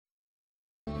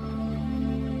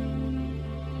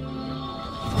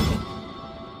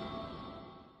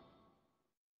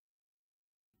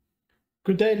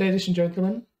Good day, ladies and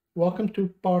gentlemen. Welcome to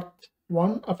part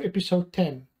 1 of episode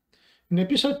 10. In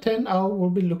episode 10, I will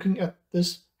be looking at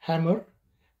this hammer,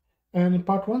 and in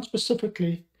part 1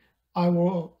 specifically, I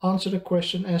will answer the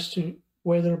question as to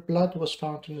whether blood was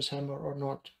found in this hammer or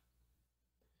not.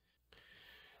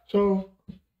 So,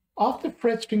 after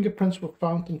Fred's fingerprints were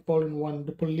found in Volume 1,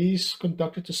 the police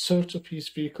conducted a search of his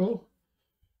vehicle,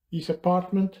 his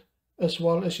apartment, as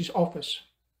well as his office.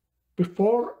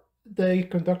 Before they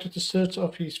conducted a search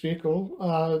of his vehicle,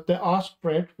 they asked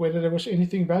Fred whether there was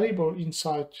anything valuable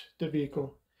inside the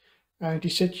vehicle. And he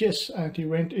said yes, and he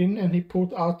went in and he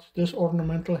pulled out this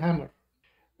ornamental hammer.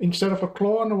 Instead of a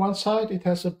claw on the one side, it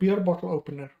has a beer bottle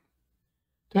opener.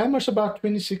 The hammer is about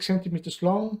 26 centimeters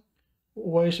long,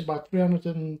 weighs about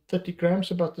 330 grams,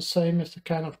 about the same as the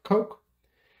can of Coke.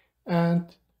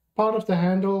 And part of the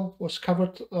handle was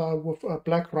covered with a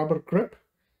black rubber grip,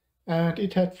 and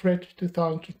it had Fred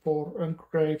 2004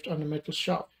 engraved on the metal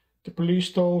shaft. The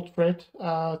police told Fred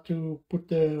to put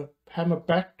the hammer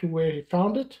back to where he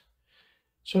found it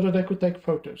so that they could take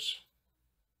photos.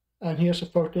 And here's a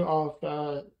photo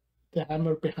of the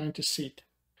hammer behind the seat.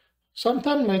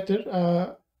 Sometime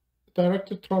later,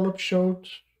 Director Trollope showed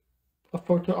a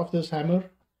photo of this hammer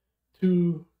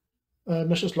to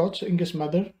Mrs. Lotz, Inge's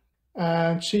mother,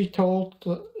 and she told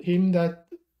him that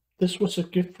this was a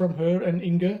gift from her and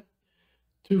Inge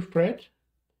to Fred,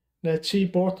 that she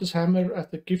bought this hammer at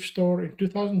the gift store in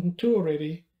 2002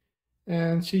 already,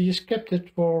 and she just kept it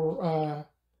for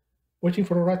waiting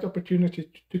for the right opportunity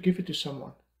to give it to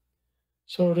someone.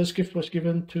 So this gift was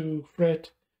given to Fred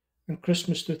on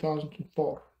Christmas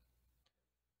 2004.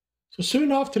 So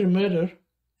soon after the murder,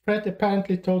 Fred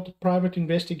apparently told the private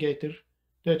investigator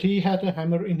that he had a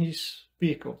hammer in his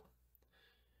vehicle,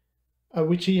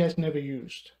 which he has never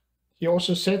used. He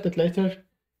also said that later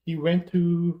he went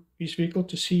to his vehicle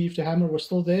to see if the hammer was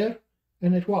still there,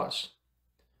 and it was.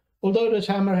 Although this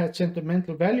hammer had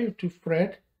sentimental value to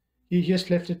Fred, he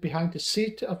just left it behind the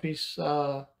seat of his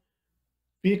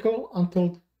vehicle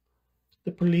until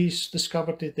the police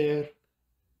discovered it there,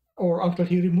 or until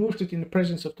he removed it in the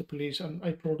presence of the police on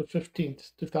April the 15th,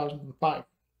 2005.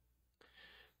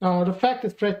 Now, the fact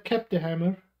that Fred kept the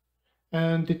hammer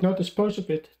and did not dispose of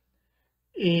it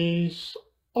is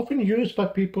often used by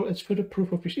people as further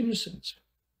proof of his innocence.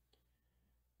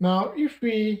 Now, if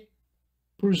we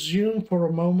presume for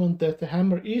a moment that the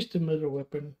hammer is the murder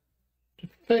weapon, the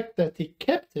fact that he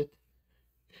kept it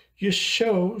just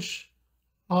shows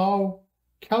how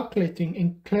calculating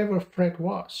and clever Fred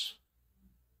was.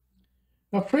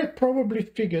 Now, Fred probably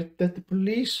figured that the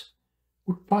police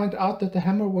would find out that the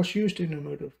hammer was used in the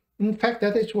murder. In fact,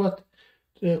 that is what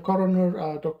the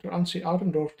coroner, Dr. Ansi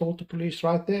Adendorf, told the police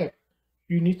right there.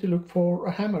 You need to look for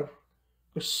a hammer,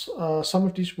 because some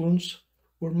of these wounds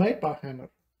were made by a hammer.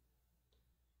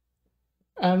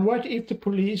 And what if the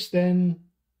police then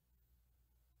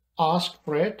asked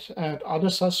Fred and other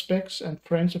suspects and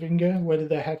friends of Inge whether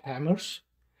they had hammers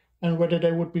and whether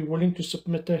they would be willing to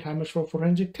submit their hammers for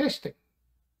forensic testing?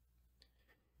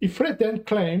 If Fred then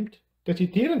claimed that he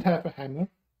didn't have a hammer,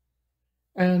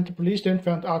 and the police then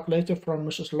found out later from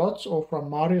Mrs. Lotz or from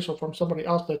Marius or from somebody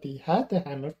else that he had the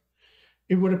hammer,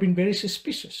 it would have been very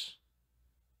suspicious.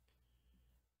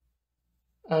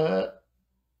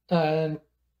 And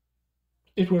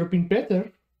it would have been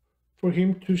better for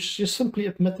him to just simply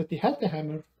admit that he had the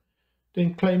hammer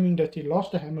than claiming that he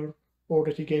lost the hammer or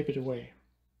that he gave it away.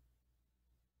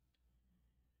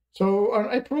 So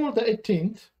on April the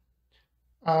 18th,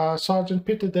 Sergeant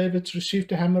Peter Davids received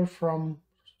the hammer from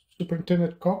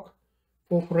Superintendent Koch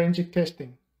for forensic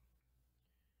testing.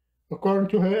 According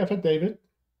to her affidavit,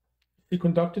 he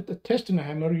conducted a test in the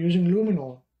hammer using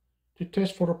luminol to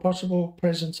test for a possible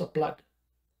presence of blood.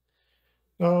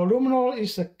 Now, luminol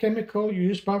is a chemical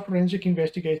used by forensic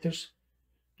investigators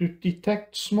to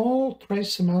detect small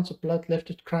trace amounts of blood left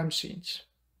at crime scenes,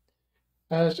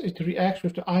 as it reacts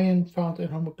with the iron found in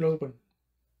hemoglobin.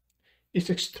 It's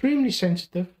extremely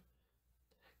sensitive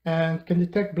and can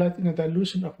detect blood in a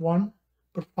dilution of 1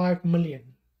 per 5 million.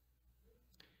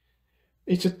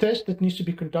 It's a test that needs to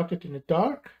be conducted in the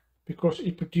dark because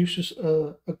it produces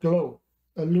a glow,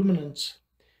 a luminance,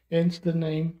 hence the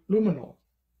name luminol.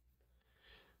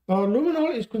 Now,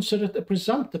 luminol is considered a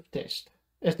presumptive test,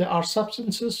 as there are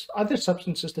other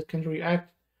substances that can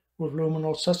react with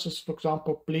luminol, such as, for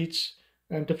example, bleach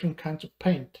and different kinds of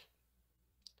paint.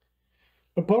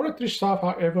 Laboratory staff,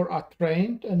 however, are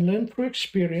trained and learn through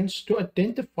experience to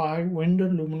identify when the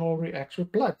luminol reacts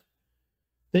with blood.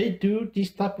 They do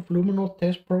these type of luminol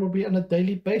tests probably on a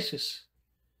daily basis,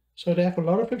 so they have a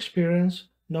lot of experience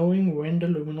knowing when the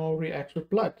luminol reacts with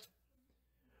blood.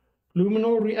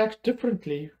 luminol reacts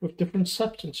differently with different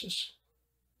substances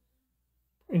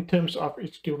in terms of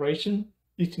its duration,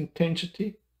 its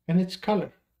intensity, and its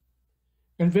color.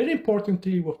 And very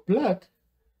importantly, with blood,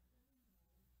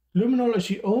 luminol is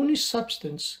the only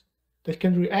substance that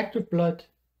can react with blood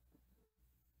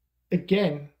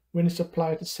again when it's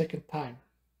applied a second time.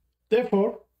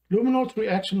 Therefore, luminol's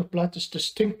reaction with blood is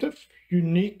distinctive,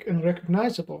 unique, and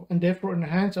recognizable, and therefore in the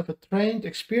hands of a trained,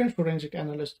 experienced forensic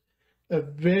analyst, a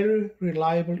very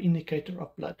reliable indicator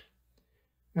of blood.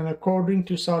 And according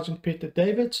to Sergeant Peter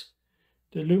Davids,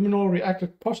 the luminol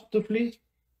reacted positively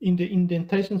in the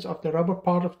indentations of the rubber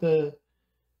part of the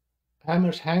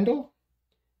hammer's handle,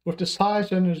 with the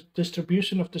size and the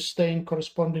distribution of the stain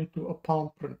corresponding to a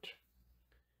palm print.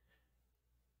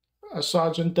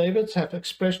 Sergeant Davids have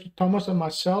expressed to Thomas and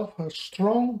myself her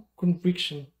strong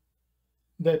conviction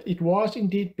that it was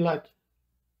indeed blood.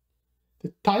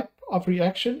 The type of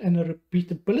reaction and the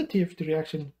repeatability of the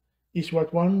reaction is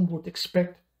what one would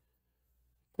expect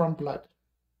from blood.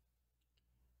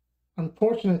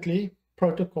 Unfortunately,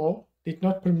 protocol did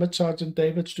not permit Sergeant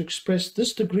Davids to express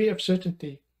this degree of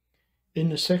certainty in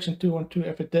the Section 212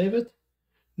 affidavit,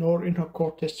 nor in her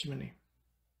court testimony.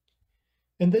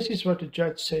 And this is what the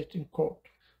judge said in court.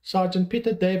 Sergeant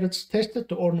Peter Davids tested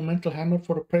the ornamental hammer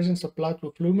for the presence of blood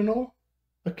with luminol,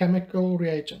 a chemical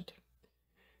reagent,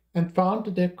 and found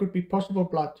that there could be possible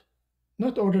blood,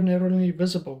 not ordinarily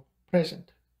visible,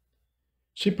 present.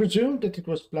 She presumed that it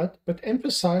was blood, but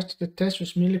emphasized that the test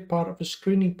was merely part of a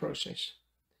screening process.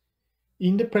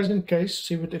 In the present case,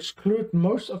 she would exclude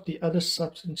most of the other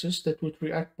substances that would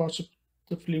react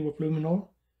positively with luminol,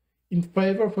 in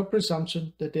favor of a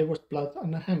presumption that there was blood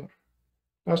on the hammer.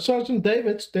 Now, Sergeant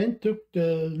Davids then took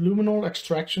the luminol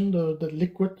extraction, the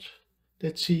liquid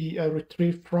that she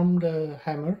retrieved from the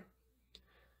hammer,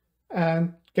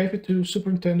 and gave it to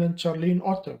Superintendent Charlene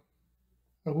Otto,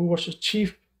 who was the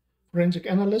chief forensic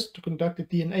analyst, to conduct a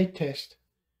DNA test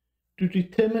to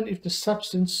determine if the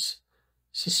substance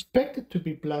suspected to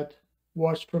be blood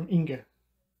was from Inge.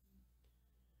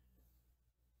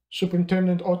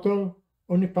 Superintendent Otto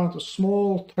only found a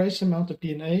small trace amount of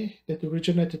DNA that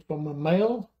originated from a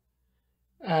male,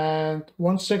 and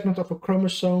one segment of a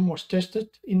chromosome was tested,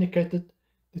 indicated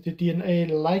that the DNA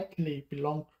likely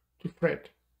belonged to Fred.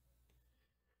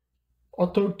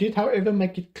 Otto did, however,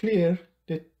 make it clear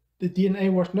that the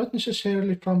DNA was not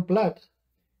necessarily from blood,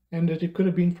 and that it could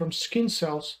have been from skin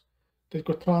cells that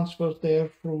got transferred there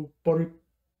through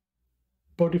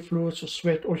body fluids or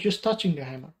sweat, or just touching the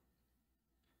hammer.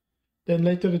 Then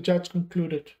later the judge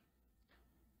concluded,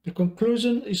 the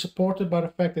conclusion is supported by the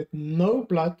fact that no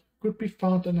blood could be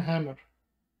found on the hammer,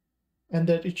 and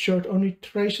that it showed only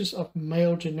traces of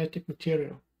male genetic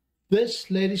material.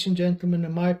 This, ladies and gentlemen,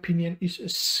 in my opinion, is a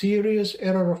serious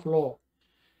error of law,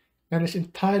 and is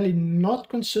entirely not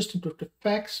consistent with the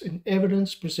facts and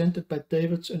evidence presented by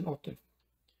Davids and Otto.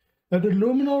 Now, the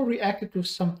luminol reacted with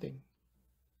something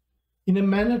in a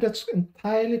manner that's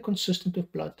entirely consistent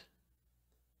with blood.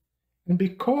 And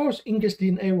because Inge's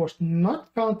DNA was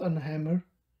not found on the hammer,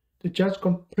 the judge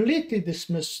completely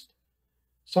dismissed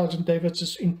Sergeant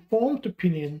Davids' informed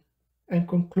opinion and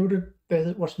concluded that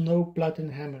there was no blood in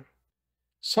the hammer.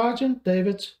 Sergeant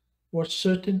Davids was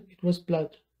certain it was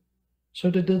blood, so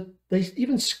that they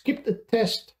even skipped a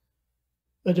test,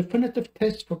 a definitive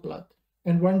test for blood,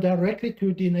 and went directly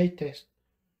to a DNA test,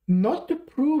 not to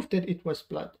prove that it was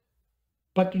blood,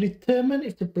 but to determine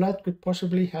if the blood could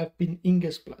possibly have been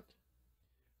Inge's blood.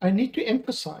 I need to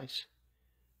emphasize,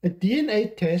 a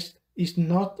DNA test is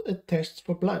not a test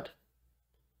for blood,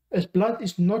 as blood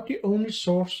is not the only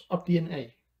source of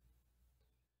DNA.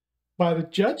 By the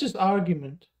judge's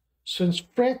argument, since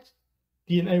Fred's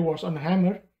DNA was on the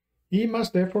hammer, he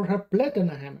must therefore have blood on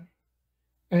the hammer.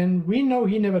 And we know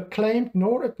he never claimed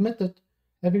nor admitted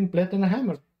having blood on the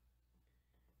hammer.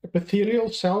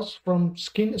 Epithelial cells from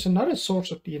skin is another source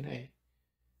of DNA,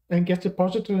 and gets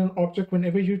deposited in an object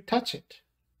whenever you touch it.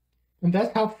 And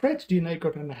that's how Fred's DNA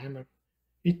got on the hammer.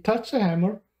 He touched the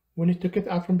hammer when he took it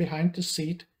out from behind the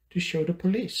seat to show the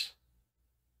police.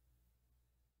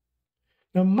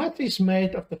 Now, much is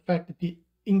made of the fact that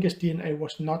Inge's DNA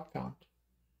was not found.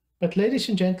 But ladies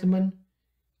and gentlemen,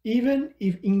 even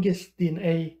if Inge's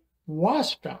DNA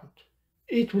was found,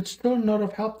 it would still not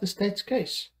have helped the state's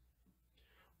case.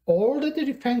 All that the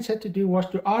defense had to do was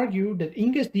to argue that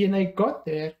Inge's DNA got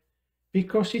there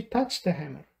because he touched the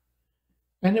hammer.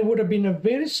 And it would have been a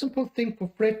very simple thing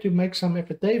for Fred to make some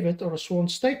affidavit or a sworn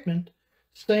statement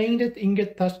saying that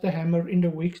Inge touched the hammer in the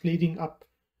weeks leading up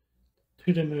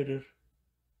to the murder.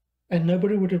 And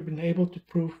nobody would have been able to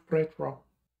prove Fred wrong.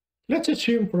 Let's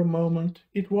assume for a moment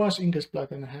it was Inge's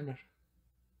blood on the hammer.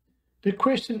 The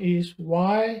question is,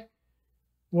 why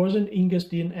wasn't Inge's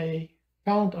DNA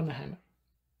found on the hammer?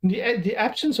 The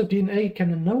absence of DNA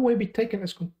can in no way be taken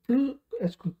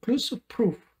as conclusive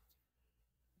proof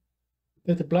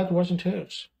that the blood wasn't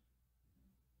hers.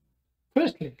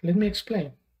 Firstly, let me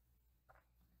explain.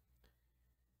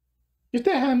 If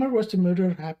the hammer was the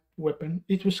murder weapon,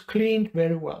 it was cleaned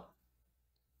very well.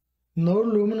 No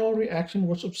luminol reaction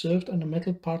was observed on the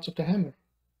metal parts of the hammer.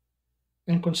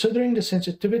 And considering the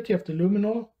sensitivity of the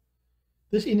luminol,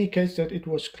 this indicates that it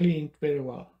was cleaned very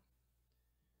well.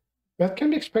 That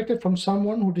can be expected from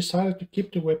someone who decided to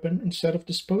keep the weapon instead of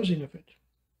disposing of it.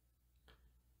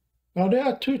 Now there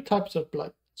are two types of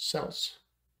blood cells,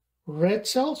 red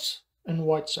cells and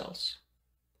white cells.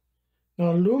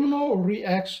 Now luminol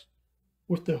reacts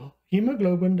with the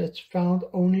hemoglobin that's found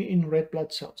only in red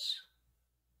blood cells.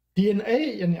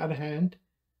 DNA, on the other hand,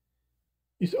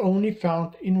 is only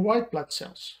found in white blood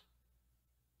cells.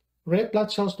 Red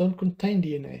blood cells don't contain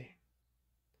DNA.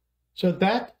 So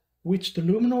that which the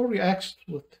luminol reacts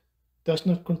with does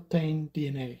not contain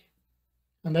DNA.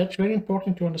 And that's very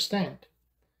important to understand.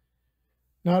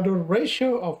 Now the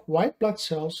ratio of white blood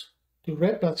cells to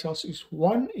red blood cells is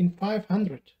 1 in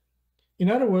 500.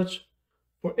 In other words,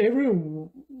 for every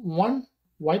one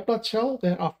white blood cell,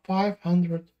 there are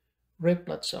 500 red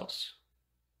blood cells.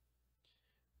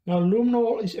 Now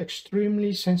luminol is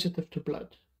extremely sensitive to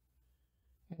blood.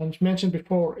 And as mentioned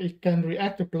before, it can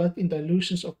react to blood in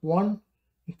dilutions of 1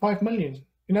 in 5 million.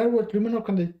 In other words, luminol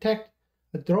can detect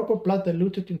a drop of blood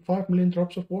diluted in 5 million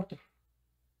drops of water.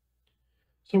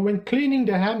 So when cleaning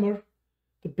the hammer,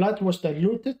 the blood was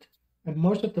diluted and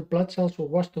most of the blood cells were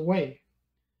washed away.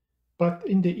 But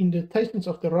in the indentations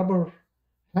of the rubber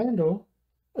handle,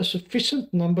 a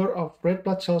sufficient number of red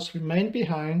blood cells remained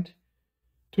behind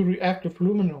to react with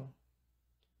luminol.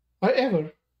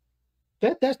 However,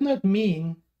 that does not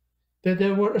mean that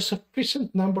there were a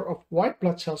sufficient number of white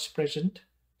blood cells present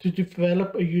to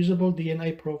develop a usable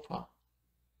DNA profile.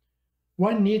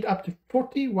 One needs up to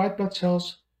 40 white blood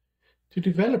cells to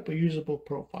develop a usable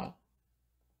profile.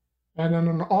 And on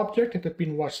an object that has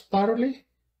been washed thoroughly,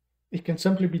 it can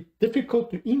simply be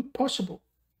difficult to impossible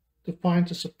to find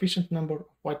a sufficient number of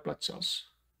white blood cells.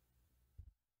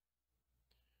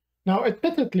 Now,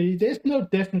 admittedly, there is no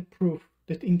definite proof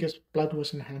that Inge's blood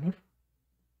was in the hammer.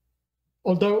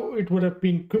 Although it would have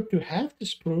been good to have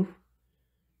this proof,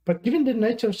 but given the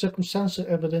nature of circumstantial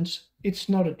evidence, it's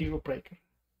not a deal breaker,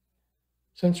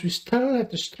 since we still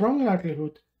have the strong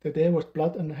likelihood that there was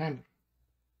blood on the hammer.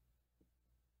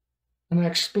 And I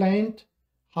explained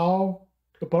how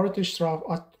laboratory staff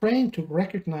are trained to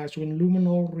recognize when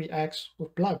luminol reacts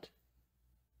with blood.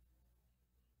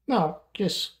 Now,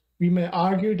 yes, we may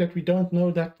argue that we don't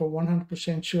know that for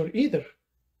 100% sure either,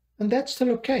 and that's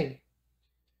still okay.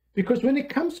 Because when it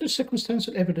comes to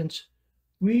circumstantial evidence,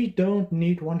 we don't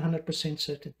need 100%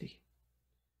 certainty.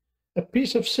 A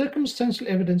piece of circumstantial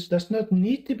evidence does not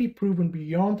need to be proven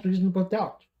beyond reasonable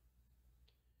doubt.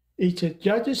 It's a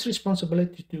judge's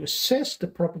responsibility to assess the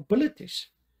probabilities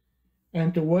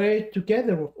and to weigh it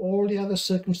together with all the other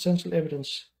circumstantial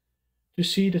evidence to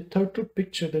see the total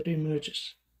picture that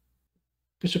emerges.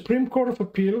 The Supreme Court of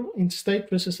Appeal in State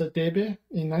v. Adebe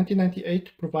in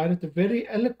 1998 provided a very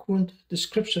eloquent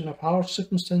description of how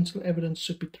circumstantial evidence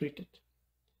should be treated.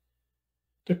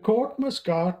 The court must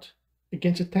guard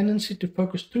against a tendency to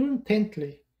focus too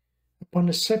intently upon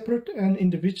the separate and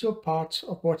individual parts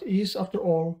of what is, after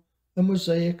all, a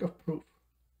mosaic of proof.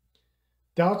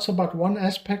 Doubts about one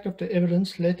aspect of the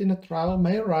evidence led in a trial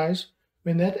may arise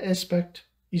when that aspect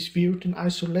is viewed in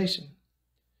isolation.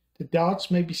 The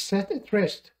doubts may be set at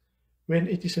rest when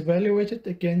it is evaluated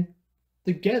again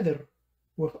together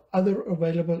with other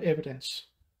available evidence.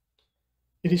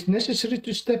 It is necessary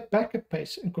to step back a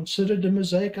pace and consider the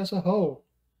mosaic as a whole.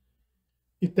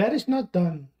 If that is not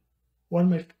done, one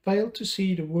may fail to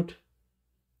see the wood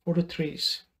for the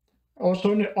trees.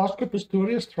 Also in the Oscar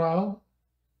Pistorius trial,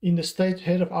 in the state's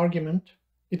head of argument,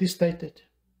 it is stated,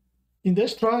 "In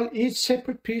this trial, each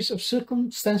separate piece of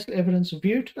circumstantial evidence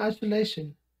viewed in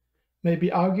isolation may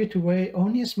be argued to weigh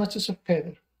only as much as a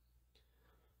feather.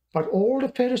 But all the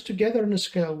feathers together on the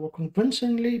scale will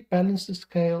convincingly balance the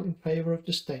scale in favor of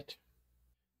the state."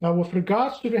 Now, with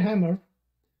regards to the hammer,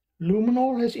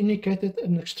 luminol has indicated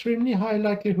an extremely high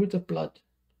likelihood of blood.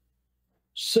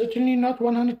 Certainly not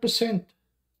 100%,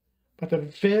 but a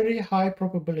very high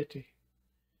probability.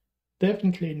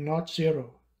 Definitely not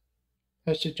 0,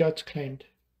 as the judge claimed.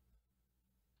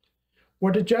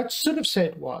 What the judge should have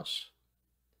said was,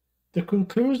 the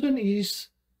conclusion is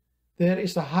there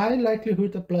is a high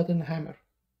likelihood of blood in the hammer.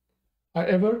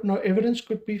 However, no evidence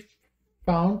could be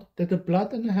found that the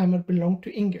blood and the hammer belonged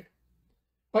to Inge.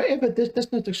 However, this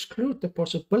does not exclude the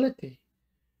possibility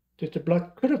that the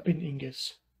blood could have been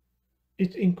Inge's.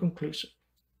 It's inconclusive.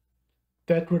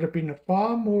 That would have been a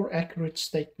far more accurate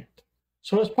statement.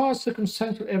 So as far as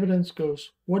circumstantial evidence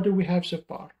goes, what do we have so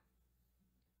far?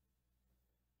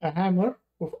 A hammer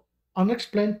with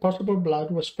unexplained possible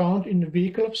blood was found in the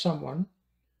vehicle of someone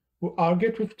who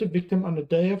argued with the victim on the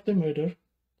day of the murder,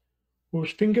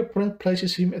 whose fingerprint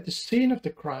places him at the scene of the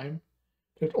crime,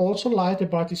 that also lied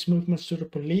about his movements to the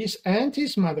police and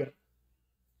his mother,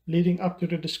 leading up to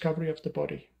the discovery of the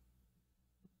body.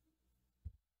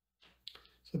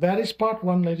 So that is part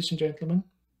 1, ladies and gentlemen.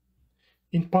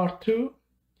 In part 2,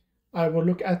 I will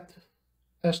look at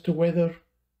as to whether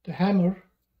the hammer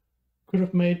could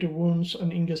have made the wounds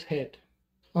on Inge's head.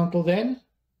 Until then,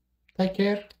 take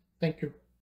care. Thank you.